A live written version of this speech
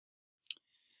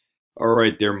All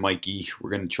right there, Mikey.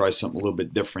 We're going to try something a little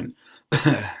bit different.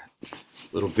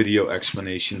 Little video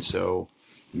explanation so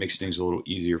it makes things a little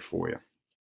easier for you.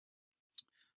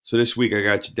 So this week I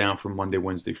got you down for Monday,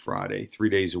 Wednesday, Friday, 3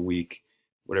 days a week.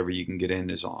 Whatever you can get in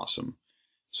is awesome.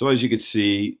 So as you can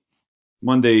see,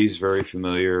 Monday is very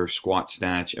familiar. Squat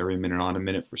snatch every minute on a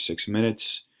minute for 6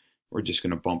 minutes. We're just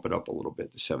going to bump it up a little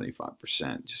bit to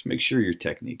 75%. Just make sure your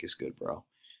technique is good, bro.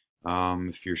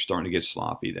 If you're starting to get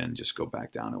sloppy, then just go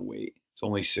back down and wait. It's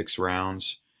only 6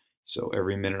 rounds, so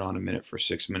every minute on a minute for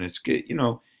 6 minutes. Get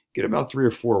about 3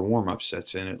 or 4 warm-up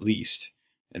sets in at least,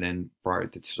 and then prior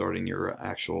to starting your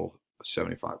actual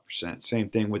 75%. Same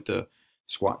thing with the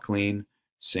squat clean.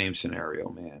 Same scenario,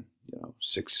 man.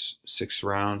 Six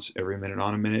rounds every minute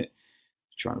on a minute.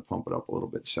 Trying to pump it up a little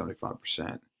bit,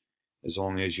 75%, as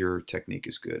long as your technique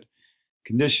is good.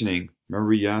 Conditioning.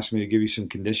 Remember you asked me to give you some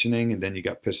conditioning and then you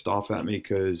got pissed off at me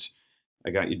because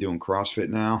I got you doing CrossFit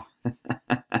now?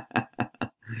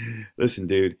 Listen,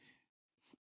 dude,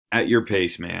 at your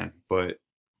pace, man, but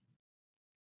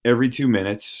every 2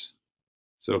 minutes,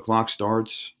 so the clock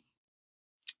starts,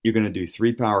 you're going to do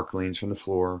 3 power cleans from the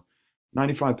floor.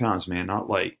 95 pounds, man, not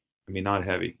light. I mean, not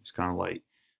heavy. It's kind of light.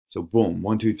 So boom,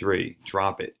 1, 2, 3,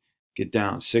 drop it. Get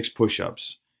down, 6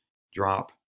 push-ups,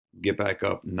 drop, get back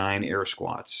up, 9 air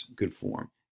squats, good form.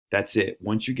 That's it.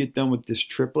 Once you get done with this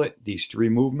triplet, these 3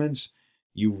 movements,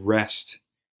 you rest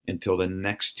until the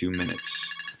next 2 minutes.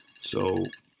 So,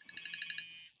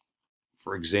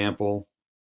 for example,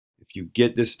 if you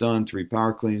get this done, 3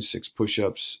 power cleans, 6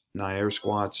 push-ups, 9 air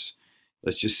squats,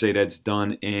 let's just say that's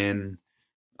done in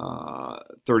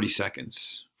 30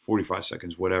 seconds, 45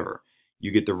 seconds, whatever.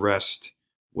 You get the rest,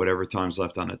 whatever time's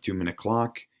left on a 2-minute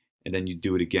clock, and then you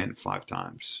do it again 5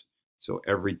 times. So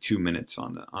every 2 minutes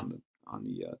on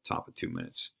the top of 2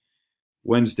 minutes.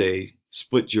 Wednesday,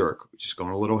 split jerk, which is going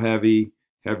a little heavier,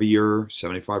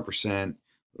 75%, a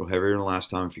little heavier than last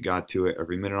time if you got to it.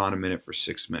 Every minute on a minute for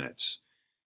 6 minutes.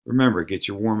 Remember, get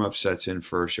your warm-up sets in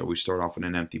first. You always start off in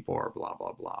an empty bar, blah,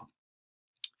 blah, blah.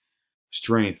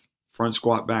 Strength, front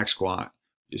squat, back squat.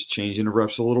 Just changing the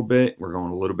reps a little bit. We're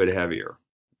going a little bit heavier,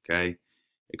 okay?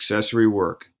 Accessory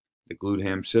work, the glute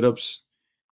ham sit-ups,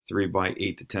 3 by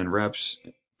 8 to 10 reps.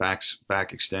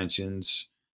 Back extensions,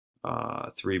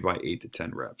 3 by 8 to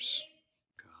 10 reps.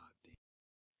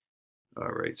 God.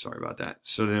 All right, sorry about that.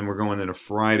 So then we're going into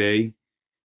Friday.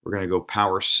 We're going to go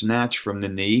power snatch from the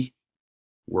knee.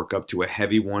 Work up to a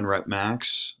heavy 1 rep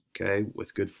max, okay,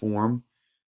 with good form.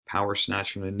 Power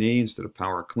snatch from the knee instead of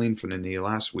power clean from the knee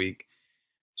last week.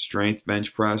 Strength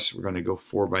bench press, we're going to go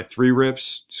 4 by 3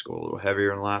 reps. Just go a little heavier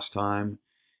than last time.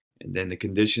 And then the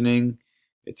conditioning,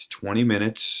 it's 20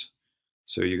 minutes.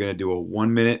 So you're going to do a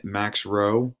 1-minute max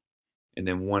row and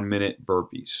then 1-minute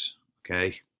burpees,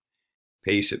 okay?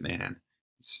 Pace it, man.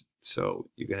 So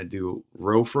you're going to do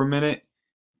row for a minute,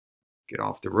 get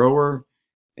off the rower,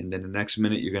 and then the next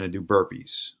minute you're going to do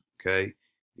burpees, okay?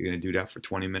 You're going to do that for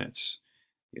 20 minutes.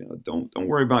 Don't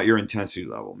worry about your intensity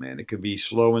level, man. It could be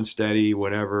slow and steady,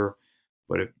 whatever.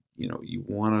 But if you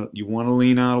wanna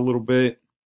lean out a little bit,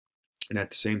 and at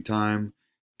the same time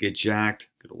get jacked,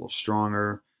 get a little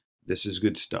stronger, this is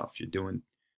good stuff. You're doing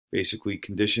basically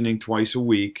conditioning twice a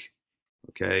week,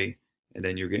 okay? And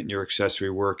then you're getting your accessory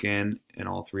work in, and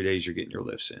all 3 days you're getting your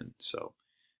lifts in. So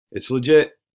it's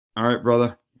legit. All right,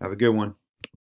 brother. Have a good one.